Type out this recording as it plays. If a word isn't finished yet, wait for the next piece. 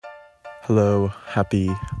Hello,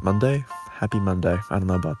 happy Monday. Happy Monday. I don't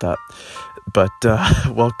know about that. But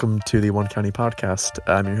welcome to the One County Podcast.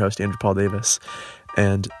 I'm your host, Andrew Paul Davis.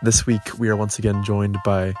 And this week we are once again joined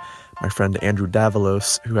by my friend Andrew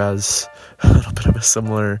Davalos, who has a little bit of a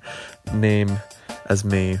similar name as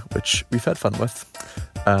me, which we've had fun with.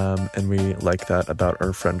 And we like that about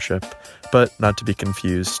our friendship, but not to be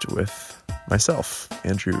confused with myself,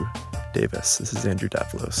 Andrew Davis. This is Andrew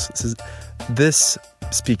Davalos. This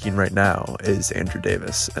speaking right now is Andrew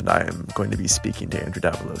Davis, and I am going to be speaking to Andrew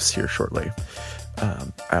Davalos here shortly.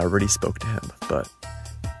 I already spoke to him, but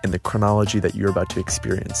in the chronology that you're about to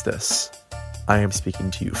experience this, I am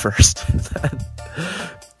speaking to you first,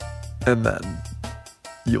 and then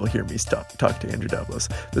you'll hear me talk to Andrew Davalos.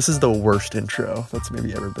 This is the worst intro that's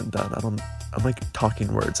maybe ever been done. I'm like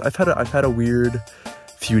talking words. I've had a weird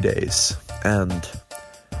few days, and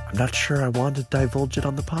I'm not sure I want to divulge it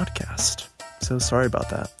on the podcast. So sorry about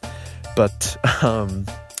that. But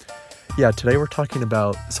yeah, today we're talking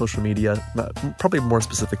about social media, probably more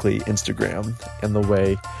specifically Instagram, and the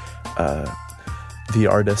way the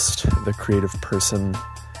artist, the creative person,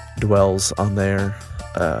 dwells on there,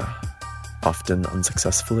 often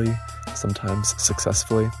unsuccessfully, sometimes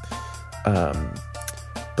successfully.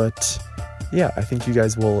 But yeah, I think you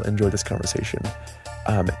guys will enjoy this conversation.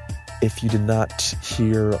 If you did not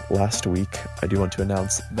hear last week, I do want to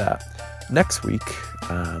announce that next week,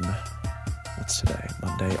 what's today?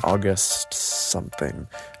 Monday, August something.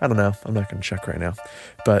 I don't know. I'm not going to check right now.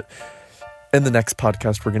 But in the next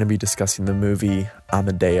podcast, we're going to be discussing the movie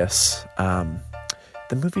Amadeus.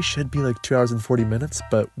 The movie should be like 2 hours and 40 minutes,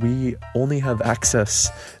 but we only have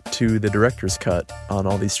access to the director's cut on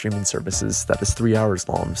all these streaming services that is 3 hours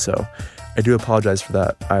long. So I do apologize for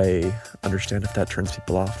that. I understand if that turns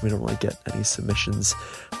people off. We don't really get any submissions.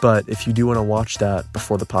 But if you do want to watch that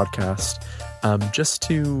before the podcast, just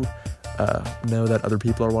to know that other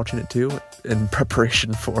people are watching it too in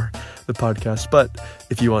preparation for the podcast. But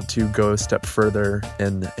if you want to go a step further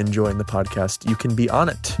in enjoying the podcast, you can be on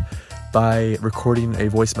it by recording a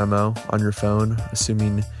voice memo on your phone,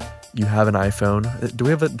 assuming you have an iPhone. Do we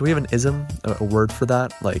have an ism, a word for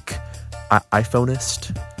that? Like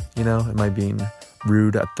iPhoneist? You know, am I being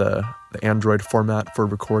rude at the Android format for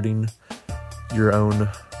recording your own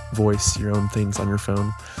voice, your own things on your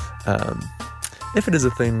phone? If it is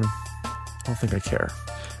a thing, I don't think I care.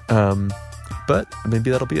 But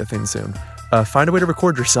maybe that'll be a thing soon. Find a way to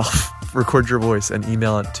record yourself, record your voice, and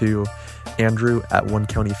email it to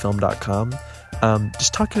andrew@onecountyfilm.com.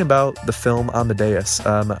 Just talking about the film Amadeus.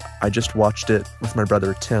 I just watched it with my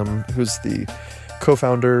brother Tim, who's the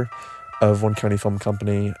co-founder of One County Film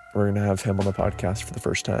Company. We're going to have him on the podcast for the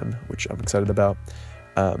first time, which I'm excited about.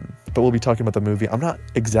 But we'll be talking about the movie. I'm not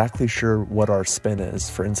exactly sure what our spin is.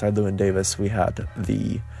 For Inside Llewyn Davis, we had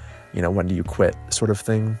the, when do you quit sort of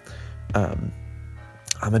thing.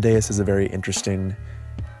 Amadeus is a very interesting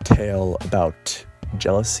tale about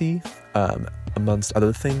jealousy, amongst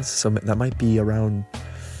other things. So that might be around,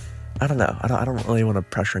 I don't know. I don't really want to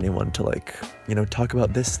pressure anyone to talk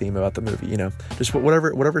about this theme about the movie, just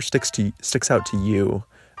whatever sticks out to you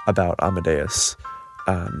about Amadeus.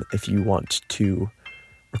 If you want to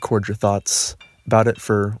record your thoughts about it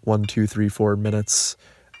for 1, 2, 3, 4 minutes,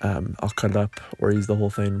 I'll cut it up or use the whole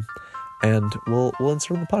thing, and we'll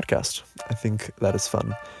insert in the podcast. I think that is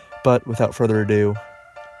fun. But without further ado,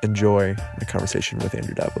 enjoy the conversation with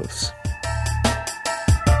Andrew Davalos.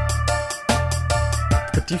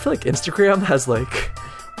 Do you feel like Instagram has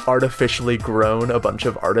artificially grown a bunch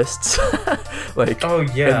of artists oh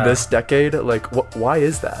yeah in this decade? Why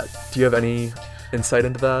is that? Do you have any insight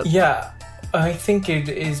into that? Yeah, I think it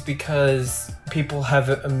is because people have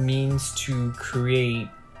a means to create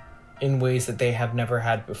in ways that they have never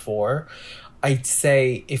had before. I'd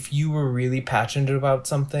say if you were really passionate about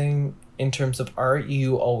something in terms of art,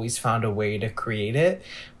 you always found a way to create it.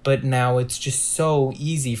 But now it's just so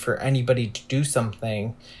easy for anybody to do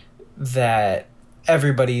something that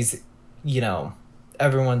everybody's,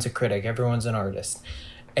 everyone's a critic, everyone's an artist,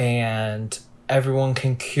 and everyone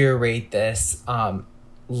can curate this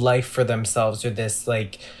life for themselves, or this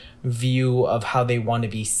view of how they want to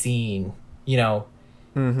be seen,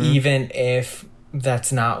 even if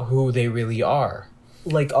that's not who they really are.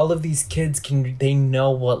 All of these kids they know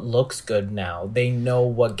what looks good now. They know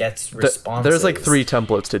what gets responses. There's 3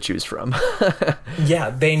 templates to choose from. Yeah,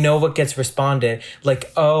 they know what gets responded.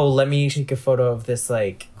 Oh, let me take a photo of this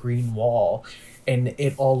green wall, and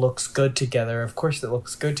it all looks good together. Of course it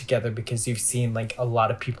looks good together because you've seen a lot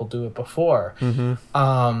of people do it before.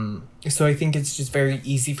 Mm-hmm. So I think it's just very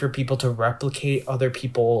easy for people to replicate other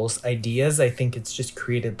people's ideas. I think it's just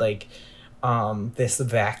created this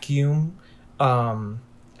vacuum.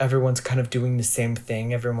 Everyone's kind of doing the same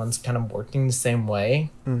thing. Everyone's kind of working the same way.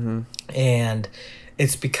 Mm-hmm. And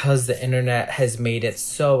it's because the internet has made it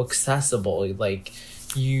so accessible. Like,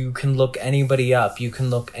 you can look anybody up. You can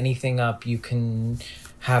look anything up. You can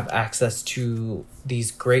have access to these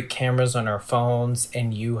great cameras on our phones,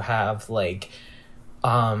 and you have, like,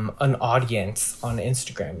 an audience on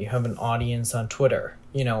Instagram. You have an audience on Twitter.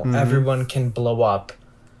 You know, everyone can blow up,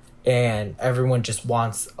 and everyone just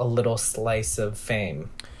wants a little slice of fame.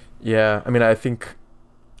 Yeah, I mean, I think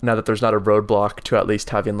now that there's not a roadblock to at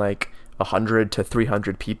least having like 100 to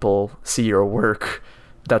 300 people see your work,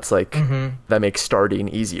 that's like, that makes starting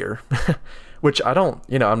easier. Which I don't,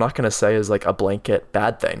 you know, I'm not going to say is like a blanket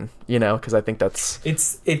bad thing, you know, because I think that's...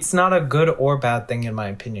 It's not a good or bad thing, in my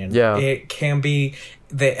opinion. Yeah. It can be,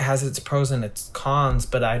 that has its pros and its cons,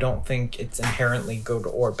 but I don't think it's inherently good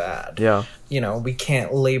or bad. Yeah. You know, we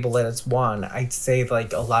can't label it as one. I'd say,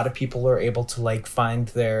 like, a lot of people are able to, like, find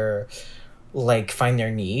their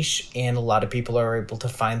niche, and a lot of people are able to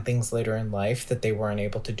find things later in life that they weren't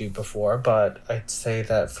able to do before. But I'd say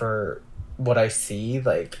that for what I see,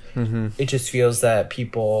 like, it just feels that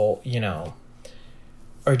people, you know,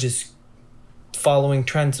 are just following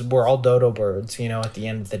trends. We're all dodo birds, you know, at the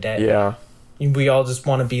end of the day. Yeah. We all just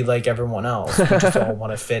want to be like everyone else. We just all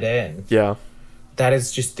want to fit in. Yeah. That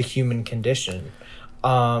is just the human condition.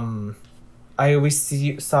 I always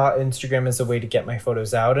saw Instagram as a way to get my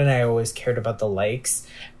photos out, and I always cared about the likes.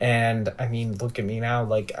 And I mean, look at me now.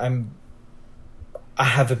 Like, I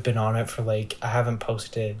haven't been on it for, like, I haven't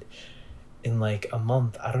posted in like a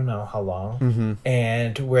month. I don't know how long.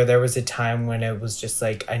 And where there was a time when it was just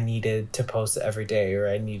like, I needed to post every day, or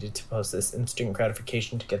I needed to post this instant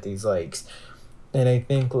gratification to get these likes. And I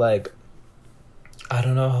think, like, I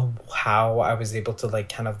don't know how I was able to, like,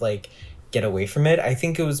 kind of, like, get away from it. I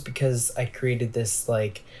think it was because I created this,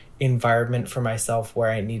 like, environment for myself where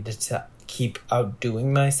I needed to keep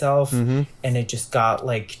outdoing myself, and it just got,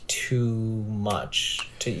 like, too much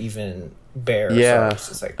to even bear. Yeah. So I was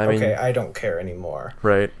just like, okay, I don't care anymore.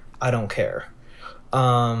 Right. I don't care.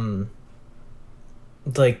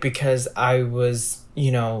 Like, because I was,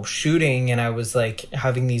 you know, shooting, and I was, like,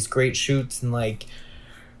 having these great shoots, and, like,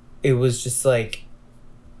 it was just, like,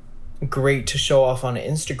 great to show off on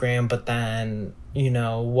Instagram. But then, you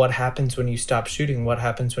know, what happens when you stop shooting? What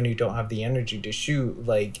happens when you don't have the energy to shoot?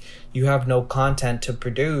 Like, you have no content to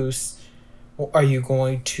produce. Are you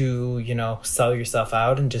going to, you know, sell yourself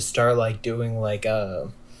out and just start, like, doing, like, a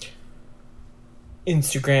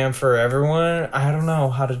Instagram for everyone? I don't know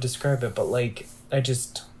how to describe it, but, like, I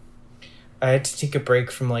had to take a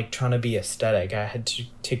break from, like, trying to be aesthetic. I had to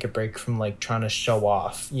take a break from, like, trying to show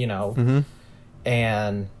off, you know?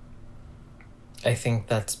 And I think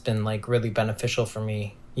that's been, like, really beneficial for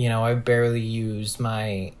me. You know, I barely use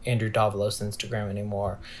my Andrew Davalos Instagram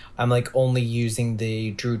anymore. I'm, like, only using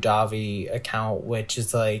the Drew Davi account, which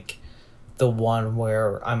is, like, the one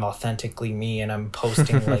where I'm authentically me, and I'm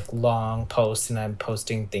posting, like, long posts, and I'm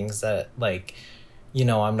posting things that, like, you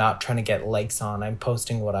know, I'm not trying to get likes on. I'm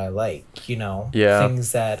posting what I like, you know? Yeah.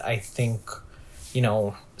 Things that I think, you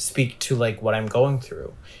know, speak to, like, what I'm going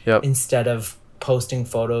through. Yep. Instead of posting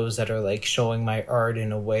photos that are, like, showing my art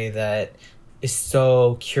in a way that is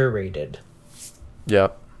so curated.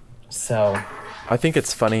 Yep. So I think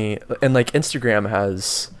it's funny, and, like, Instagram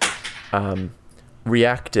has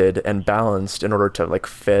reacted and balanced in order to, like,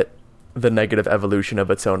 fit the negative evolution of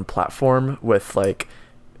its own platform with, like,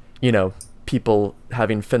 you know, people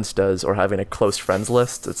having Finstas or having a close friends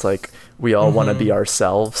list. It's like we all want to be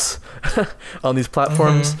ourselves on these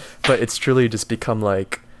platforms, but it's truly just become,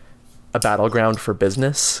 like, a battleground for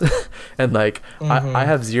business. And, like, I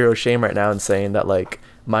have zero shame right now in saying that, like,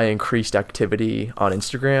 my increased activity on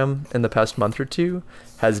Instagram in the past month or two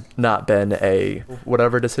has not been a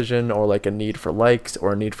whatever decision, or, like, a need for likes,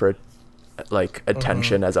 or a need for, like,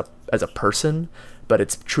 attention as a person, but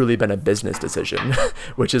it's truly been a business decision.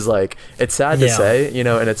 Which is, like, it's sad to say, you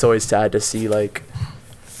know, and it's always sad to see, like,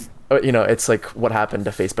 you know, it's like what happened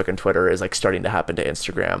to Facebook and Twitter is, like, starting to happen to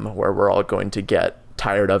Instagram, where we're all going to get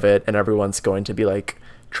tired of it, and everyone's going to be, like,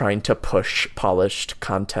 trying to push polished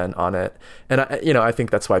content on it. And I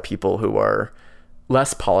think that's why people who are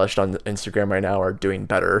less polished on Instagram right now are doing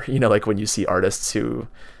better. You know, like, when you see artists who,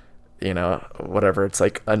 you know, whatever, it's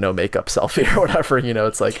like a no makeup selfie or whatever, you know,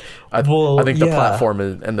 it's like, I think the platform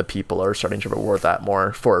and the people are starting to reward that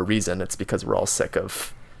more for a reason. It's because we're all sick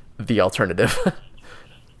of the alternative.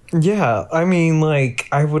 Yeah, I mean, like,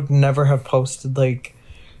 I would never have posted, like,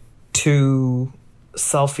 2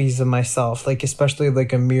 selfies of myself, like, especially,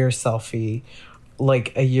 like, a mirror selfie,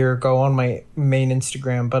 like a year ago on my main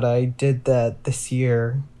Instagram, but I did that this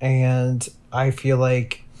year, and I feel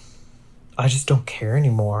like I just don't care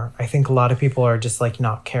anymore. I think a lot of people are just like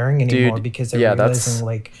not caring anymore because they're realizing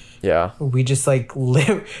like we just like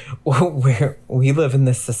live we live in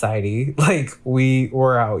this society, like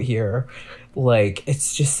we're out here, like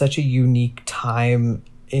it's just such a unique time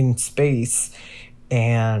in space,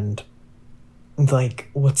 and like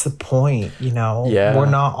what's the point, you know? We're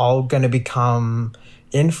not all gonna become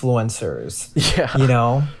influencers, you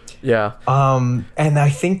know? And I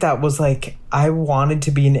think that was like, I wanted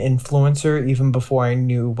to be an influencer even before I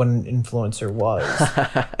knew what an influencer was.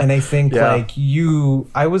 And I think like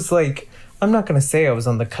I was like, I'm not going to say I was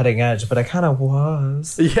on the cutting edge, but I kind of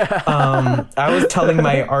was. I was telling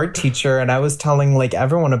my art teacher, and I was telling like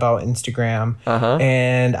everyone about Instagram.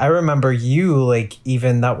 And I remember you, like,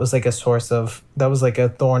 even that was like a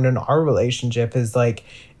thorn in our relationship, is like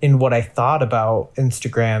in what I thought about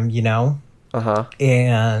Instagram, you know?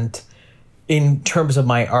 And in terms of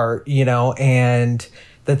my art, you know, and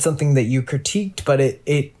that's something that you critiqued, but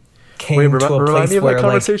it came to a place where that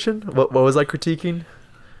conversation? Like, what was I critiquing?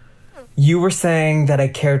 You were saying that I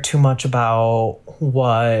care too much about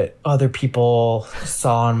what other people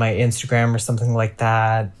saw on my Instagram or something like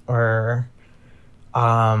that, or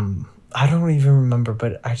I don't even remember,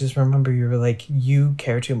 but I just remember you were like, you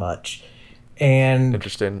care too much. And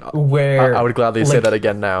interesting. Where I would gladly say that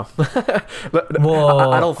again now.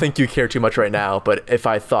 Well, I don't think you care too much right now, but if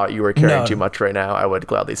I thought you were caring too much right now, I would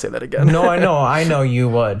gladly say that again. No, I know you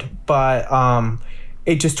would, but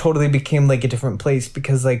it just totally became like a different place,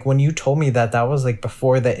 because like when you told me that was like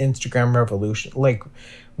before the Instagram revolution, like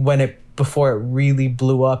before it really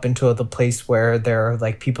blew up into the place where there are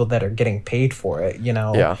like people that are getting paid for it, you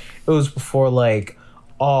know? It was before like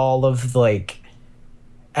all of like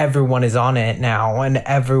everyone is on it now, and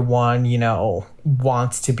everyone, you know,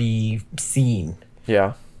 wants to be seen.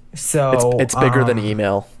 So it's bigger than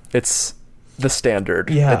email. It's the standard.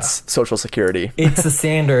 It's Social Security. It's the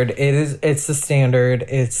standard. It's the standard.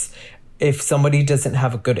 It's, if somebody doesn't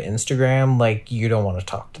have a good Instagram, like, you don't want to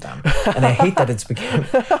talk to them. And I hate that it's become...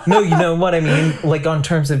 No, you know what I mean? Like, on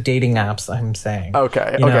terms of dating apps, I'm saying.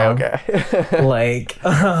 Okay. Like,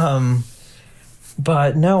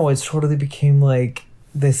 but no, it's totally became like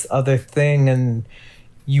this other thing, and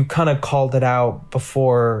you kind of called it out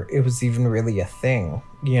before it was even really a thing,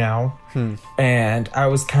 you know? And I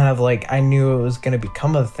was kind of like, I knew it was going to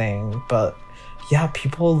become a thing, but yeah,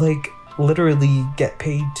 people like literally get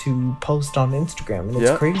paid to post on Instagram, and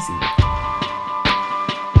it's crazy.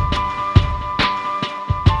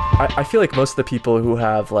 I feel like most of the people who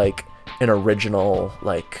have like an original,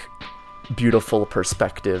 like beautiful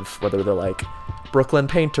perspective, whether they're like Brooklyn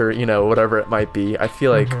painter, you know, whatever it might be, I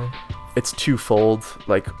feel like it's twofold.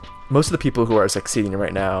 Like, most of the people who are succeeding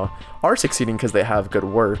right now are succeeding because they have good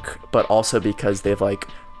work, but also because they've like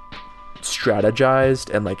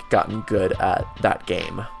strategized and like gotten good at that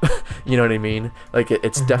game. You know what I mean? Like,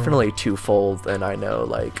 it's definitely twofold. And I know,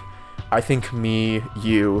 like, I think me,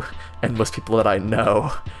 you, and most people that I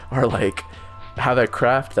know are like, have a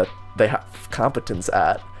craft that they have competence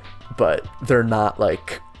at, but they're not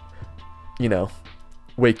like, you know,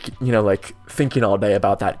 like thinking all day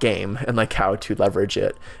about that game and like how to leverage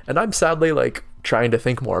it. And I'm sadly like trying to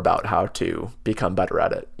think more about how to become better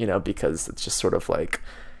at it, you know, because it's just sort of like,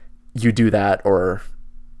 you do that or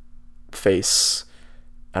face,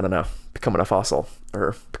 I don't know, becoming a fossil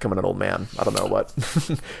or becoming an old man. I don't know what.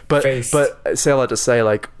 but say a lot to say,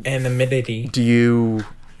 like, anonymity. Do you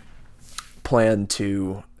plan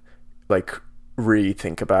to like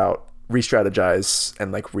re-strategize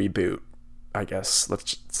and like reboot, I guess,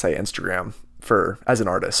 let's say Instagram as an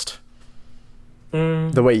artist?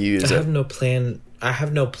 The way you use it. I have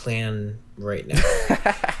no plan right now.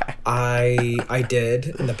 I did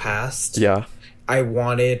in the past. I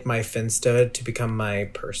wanted my Finsta to become my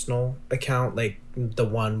personal account, like the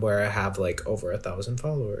one where I have like over 1,000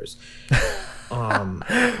 followers.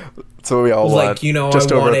 So we all like, want, you know,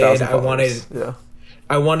 just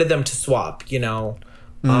I wanted them to swap, you know,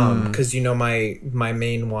 because, you know, my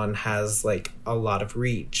main one has like a lot of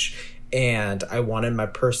reach, and I wanted my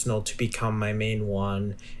personal to become my main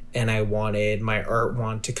one, and I wanted my art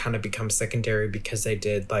one to kind of become secondary, because I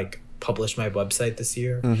did like publish my website this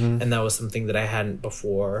year, and that was something that I hadn't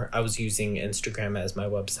before. I was using Instagram as my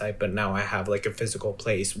website, but now I have like a physical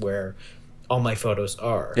place where all my photos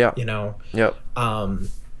are, you know?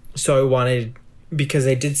 So I wanted, because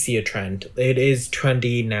I did see a trend. It is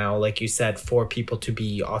trendy now, like you said, for people to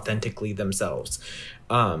be authentically themselves.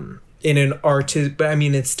 In an artist, but I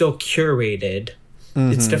mean, it's still curated.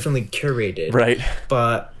 It's definitely curated. Right.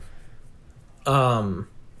 But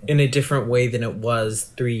in a different way than it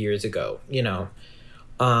was 3 years ago, you know,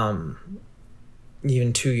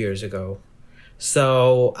 even 2 years ago.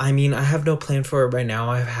 So, I mean, I have no plan for it right now.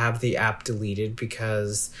 I have the app deleted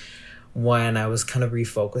because when I was kind of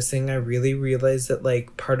refocusing, I really realized that,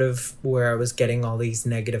 like, part of where I was getting all these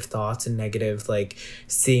negative thoughts and negative, like,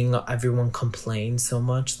 seeing everyone complain so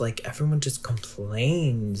much, like, everyone just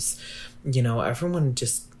complains, you know, everyone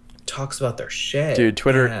just talks about their shit. Dude,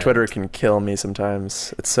 Twitter can kill me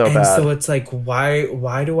sometimes. It's so bad. And so it's like, why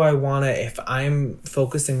do I want to, if I'm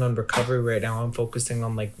focusing on recovery right now, I'm focusing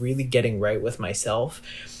on, like, really getting right with myself.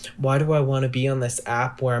 Why do I want to be on this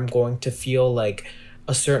app where I'm going to feel like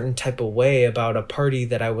a certain type of way about a party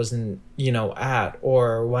that I wasn't, you know, at?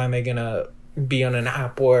 Or why am I going to be on an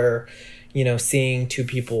app where, you know, seeing two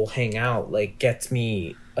people hang out, like, gets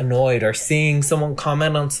me annoyed, or seeing someone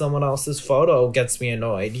comment on someone else's photo gets me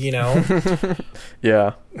annoyed, you know?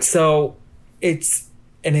 Yeah. So it's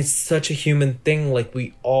such a human thing. Like,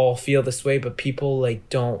 we all feel this way, but people, like,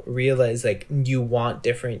 don't realize, like, you want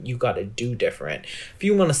different, you got to do different. If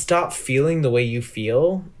you want to stop feeling the way you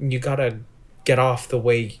feel, you got to get off the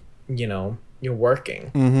way, you know, you're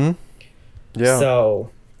working. Mm-hmm. Yeah.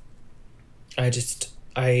 So I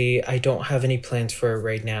don't have any plans for it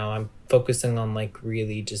right now. I'm focusing on, like,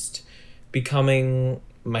 really just becoming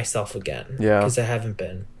myself again. Yeah. Because I haven't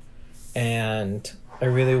been. And I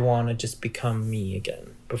really want to just become me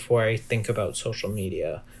again before I think about social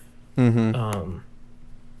media. Mm-hmm.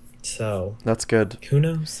 So that's good. Who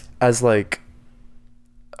knows? As, like,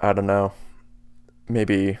 I don't know,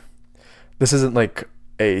 maybe this isn't, like,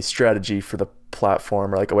 a strategy for the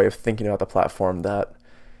platform, or, like, a way of thinking about the platform that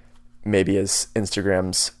maybe is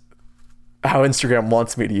how Instagram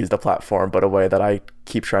wants me to use the platform, but a way that I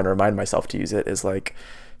keep trying to remind myself to use it is, like,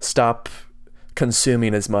 stop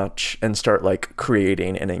consuming as much and start, like,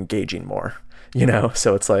 creating and engaging more, you know?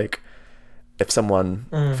 So it's like, if someone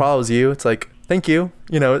follows you, it's like, thank you,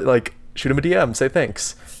 you know, like, shoot them a DM, say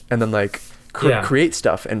thanks, and then, like, create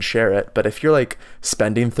stuff and share it. But if you're, like,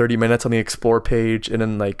 spending 30 minutes on the explore page and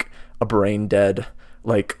in, like, a brain dead,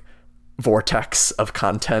 like, vortex of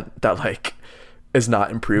content that, like, is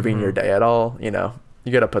not improving your day at all, you know,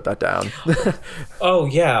 you gotta put that down. Oh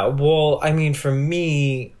yeah, well, I mean, for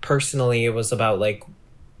me personally, it was about, like,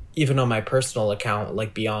 even on my personal account,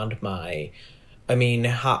 like, beyond my, I mean,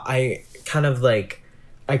 I kind of, like,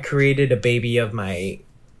 I created a baby of the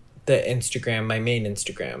Instagram, my main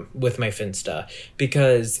Instagram, with my Finsta,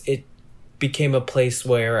 because it became a place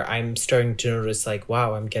where I'm starting to notice, like,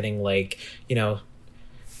 wow, I'm getting, like, you know,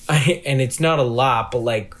 and it's not a lot, but,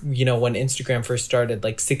 like, you know, when Instagram first started,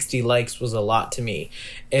 like, 60 likes was a lot to me,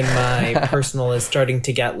 and my personal is starting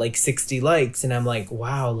to get, like, 60 likes, and I'm like,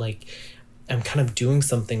 wow, like, I'm kind of doing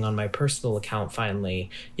something on my personal account finally.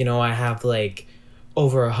 You know, I have, like,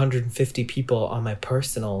 over 150 people on my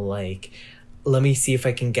personal, like, let me see if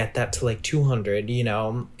I can get that to, like, 200, you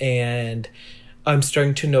know, and I'm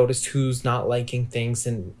starting to notice who's not liking things,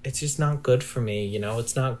 and it's just not good for me, you know?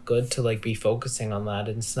 It's not good to, like, be focusing on that.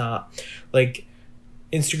 And it's not, like,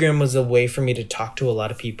 Instagram was a way for me to talk to a lot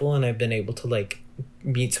of people, and I've been able to, like,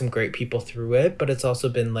 meet some great people through it, but it's also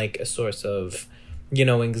been, like, a source of, you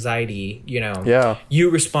know, anxiety, you know? Yeah. You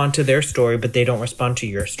respond to their story, but they don't respond to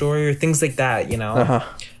your story, or things like that, you know? Uh-huh.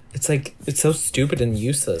 It's, like, it's so stupid and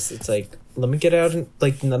useless. It's, like, let me get out and,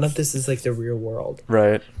 like, none of this is, like, the real world.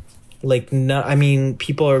 Right. Like, no, I mean,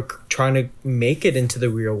 people are trying to make it into the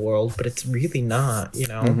real world, but it's really not, you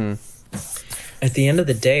know? Mm-hmm. At the end of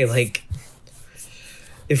the day, like,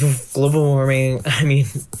 if global warming, I mean,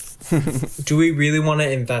 do we really want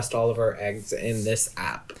to invest all of our eggs in this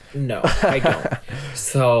app? No, I don't.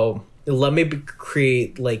 So let me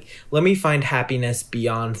let me find happiness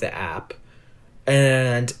beyond the app.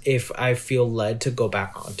 And if I feel led to go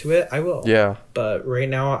back onto it, I will. Yeah. But right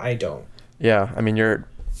now, I don't. Yeah, I mean, your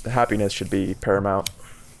happiness should be paramount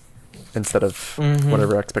instead of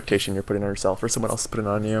whatever expectation you're putting on yourself or someone else is putting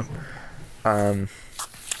on you. Oh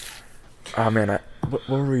man, what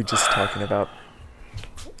were we just talking about?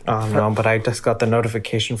 Oh no, but I just got the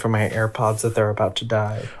notification from my AirPods that they're about to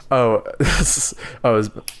die. We'll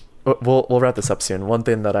wrap this up soon. One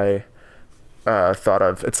thing that I thought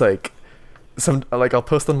of, it's like, I'll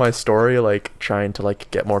post on my story, like, trying to,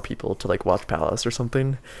 like, get more people to, like, watch Palace or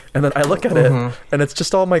something, and then I look at it and it's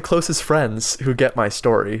just all my closest friends who get my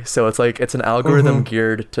story. So it's like, it's an algorithm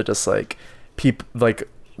geared to just, like, like,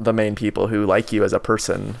 the main people who like you as a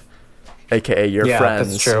person, aka your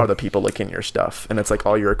friends, are the people looking at your stuff, and it's like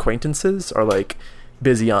all your acquaintances are, like,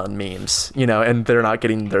 busy on memes, you know, and they're not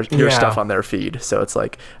getting your stuff on their feed. So it's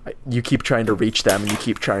like, you keep trying to reach them, and you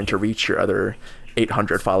keep trying to reach your other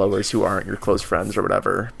 800 followers who aren't your close friends or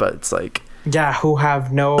whatever, but it's like, yeah, who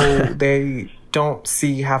have no, they don't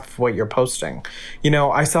see half of what you're posting. You know,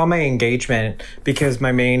 I saw my engagement because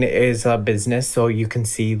my main is a business, so you can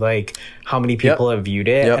see like how many people have viewed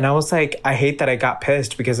it. And I was like, I hate that I got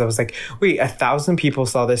pissed because I was like, wait, 1,000 people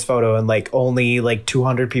saw this photo and like only like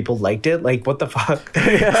 200 people liked it. Like, what the fuck?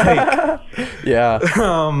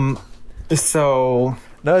 So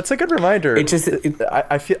no, it's a good reminder. It just,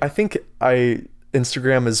 I think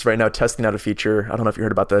Instagram is right now testing out a feature. I don't know if you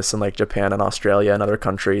heard about this in like Japan and Australia and other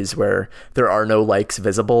countries where there are no likes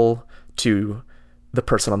visible to the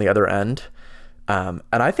person on the other end. And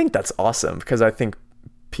I think that's awesome because I think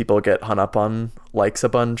people get hung up on likes a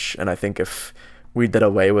bunch. And I think if we did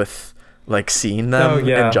away with like seeing them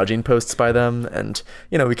and judging posts by them, and,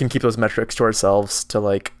 you know, we can keep those metrics to ourselves to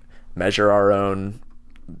like measure our own,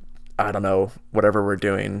 I don't know, whatever we're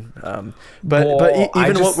doing. But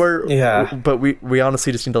we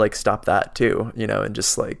honestly just need to like stop that too, you know, and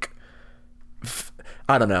just like,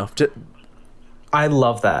 I don't know. I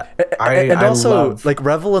love that. And also like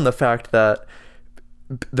revel in the fact that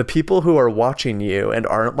the people who are watching you and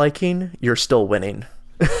aren't liking, you're still winning.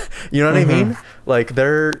 You know what I mean? Like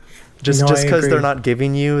they're just because they're not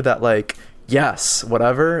giving you that like, yes,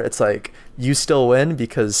 whatever. It's like you still win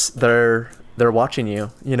because they're watching you,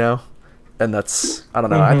 you know? And that's, I don't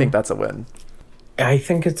know, I think that's a win. I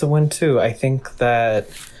think it's a win too. I think that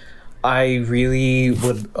I really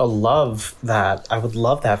would love that. I would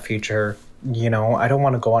love that feature. You know, I don't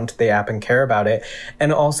want to go onto the app and care about it.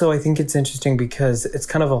 And also I think it's interesting because it's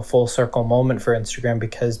kind of a full circle moment for Instagram,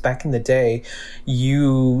 because back in the day,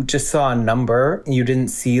 you just saw a number, you didn't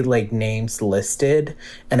see like names listed.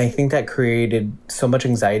 And I think that created so much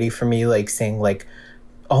anxiety for me, like saying like,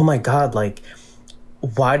 oh my God, like,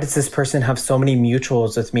 why does this person have so many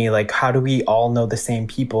mutuals with me? Like, how do we all know the same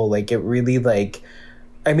people? Like, it really like,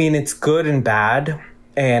 I mean, it's good and bad.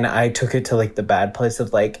 And I took it to like the bad place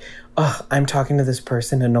of like, oh, I'm talking to this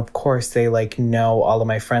person. And of course they like know all of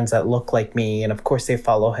my friends that look like me. And of course they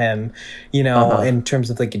follow him, you know, in terms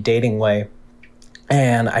of like a dating way.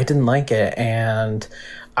 And I didn't like it. And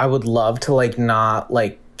I would love to like not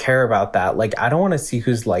like care about that. Like, I don't want to see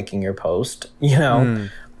who's liking your post, you know?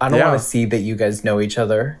 I don't want to see that you guys know each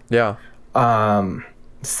other. Yeah.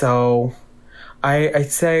 So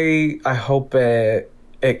I'd say I hope it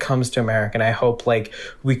comes to America, and I hope like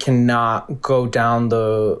we cannot go down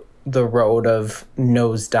the road of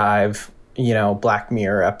nosedive, you know, Black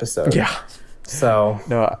Mirror episode. Yeah. So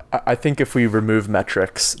no, I think if we remove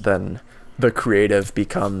metrics, then the creative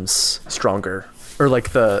becomes stronger, or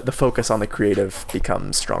like the focus on the creative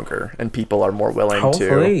becomes stronger, and people are more willing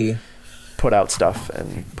to put out stuff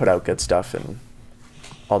and put out good stuff and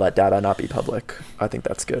all that data not be public. I think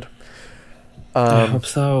that's good. I hope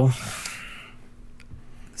so.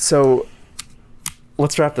 So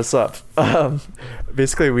let's wrap this up.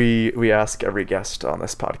 Basically, we ask every guest on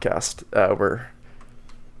this podcast. We're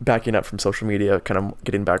backing up from social media, kind of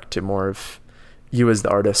getting back to more of you as the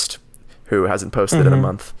artist who hasn't posted in a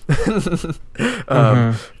month.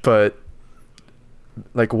 But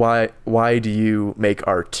like, why do you make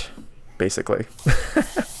art? Basically,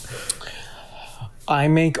 I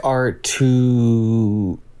make art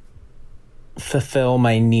to fulfill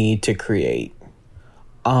my need to create.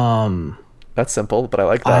 That's simple, but I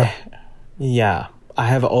like that. I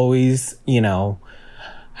have always, you know,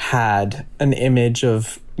 had an image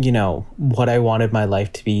of, you know, what I wanted my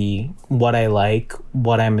life to be, what I like,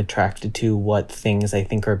 what I'm attracted to, what things I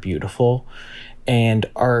think are beautiful. And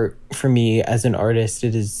art for me as an artist,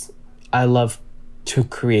 I love to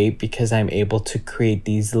create because I'm able to create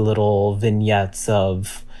these little vignettes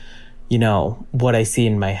of, you know, what I see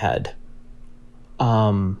in my head.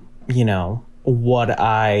 You know, what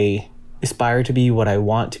I aspire to be, what I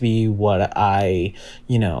want to be, what I,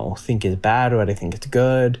 you know, think is bad, what I think is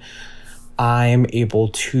good. I'm able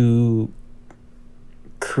to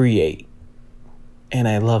create, and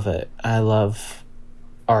I love it. I love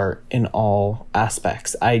art in all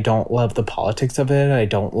aspects. I don't love the politics of it. I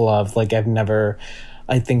don't love, like, I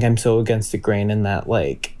think I'm so against the grain in that,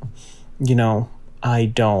 like, you know, I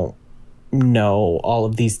don't know all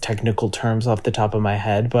of these technical terms off the top of my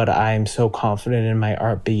head, but I'm so confident in my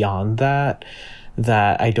art beyond that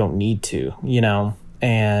I don't need to, you know,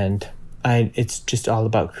 and it's just all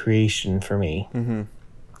about creation for me.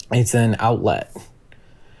 It's an outlet,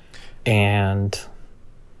 and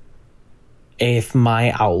if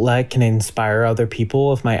my outlet can inspire other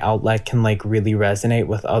people, if my outlet can like really resonate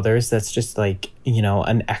with others, that's just like, you know,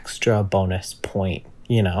 an extra bonus point,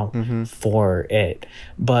 for it.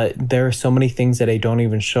 But there are so many things that I don't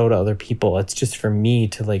even show to other people. It's just for me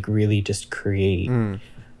to like really just create. And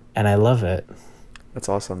I love it. That's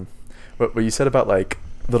awesome. What you said about like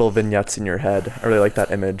little vignettes in your head, I really like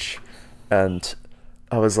that image. And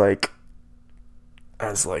I was like,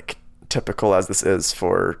 as like typical as this is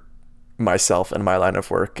for myself and my line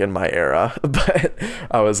of work in my era, but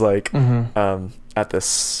I was like at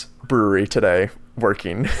this brewery today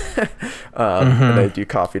working and they do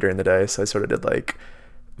coffee during the day, so I sort of did like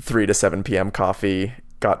 3 to 7 p.m. coffee,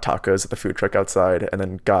 got tacos at the food truck outside, and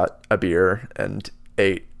then got a beer and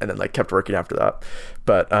ate, and then like kept working after that.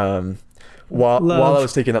 But while I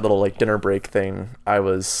was taking that little like dinner break thing, I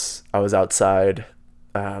was outside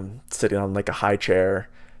sitting on like a high chair,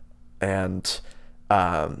 and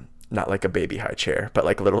not like a baby high chair, but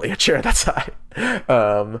like literally a chair that's high.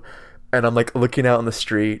 And I'm like looking out on the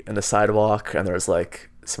street and the sidewalk, and there's like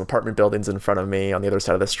some apartment buildings in front of me on the other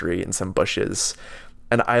side of the street and some bushes.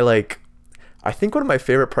 And I think one of my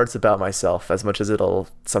favorite parts about myself, as much as it'll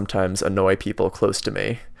sometimes annoy people close to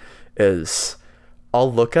me, is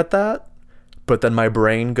I'll look at that, but then my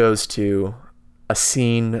brain goes to a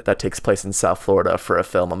scene that takes place in South Florida for a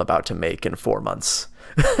film I'm about to make in 4 months.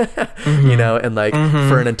 And like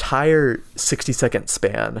for an entire 60-second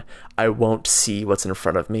span, I won't see what's in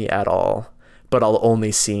front of me at all, but I'll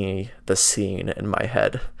only see the scene in my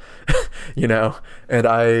head. And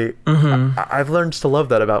I've learned to love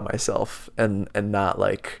that about myself, and not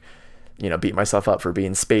like beat myself up for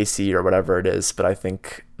being spacey or whatever it is. But I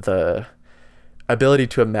think the ability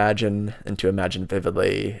to imagine, and to imagine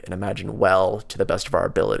vividly and imagine well to the best of our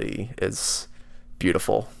ability, is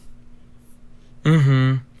beautiful.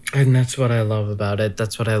 And that's what I love about it.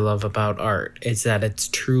 That's what I love about art, is that it's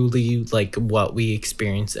truly like what we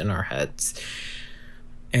experience in our heads.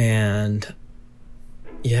 And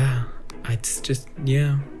it's just,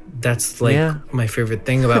 that's like my favorite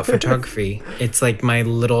thing about photography. It's like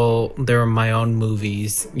they're my own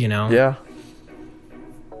movies, Yeah.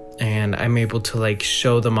 And I'm able to like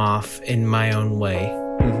show them off in my own way.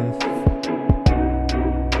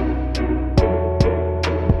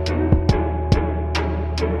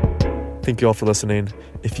 Thank you all for listening.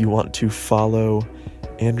 If you want to follow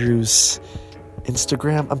Andrew's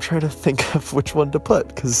Instagram, I'm trying to think of which one to put,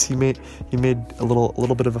 because he made a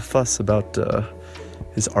little bit of a fuss about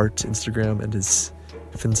his art Instagram and his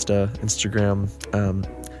Finsta Instagram. I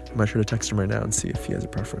might try to text him right now and see if he has a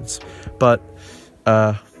preference. But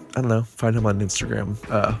I don't know. Find him on Instagram.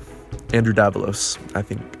 Andrew Davalos, I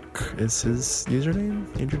think, is his username.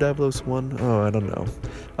 Andrew Davalos 1. Oh, I don't know.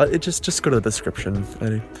 Just go to the description.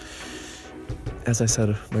 As I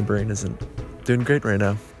said, my brain isn't doing great right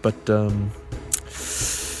now, but go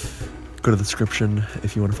to the description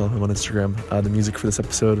if you want to follow him on Instagram. The music for this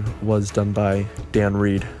episode was done by Dan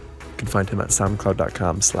Reed. You can find him at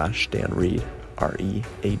soundcloud.com/Dan Reed,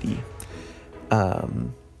 READ.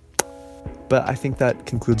 But I think that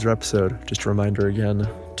concludes our episode. Just a reminder again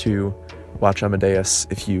to watch Amadeus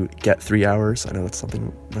if you get 3 hours. I know that's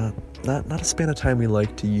something not a span of time we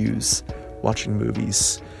like to use watching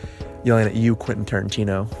movies. Yelling at you, Quentin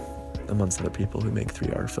Tarantino, amongst other people who make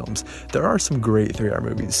 3-hour films. There are some great 3-hour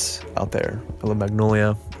movies out there. I love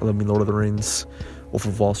Magnolia. I love Lord of the Rings. Wolf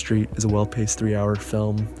of Wall Street is a well-paced 3-hour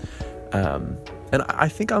film. And I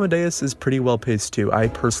think Amadeus is pretty well-paced too. I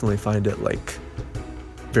personally find it like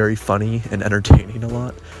very funny and entertaining a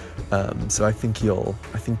lot. So I think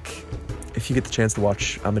if you get the chance to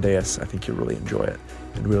watch Amadeus, I think you'll really enjoy it.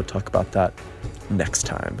 And we'll talk about that next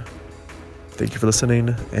time. Thank you for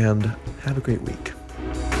listening, and have a great week.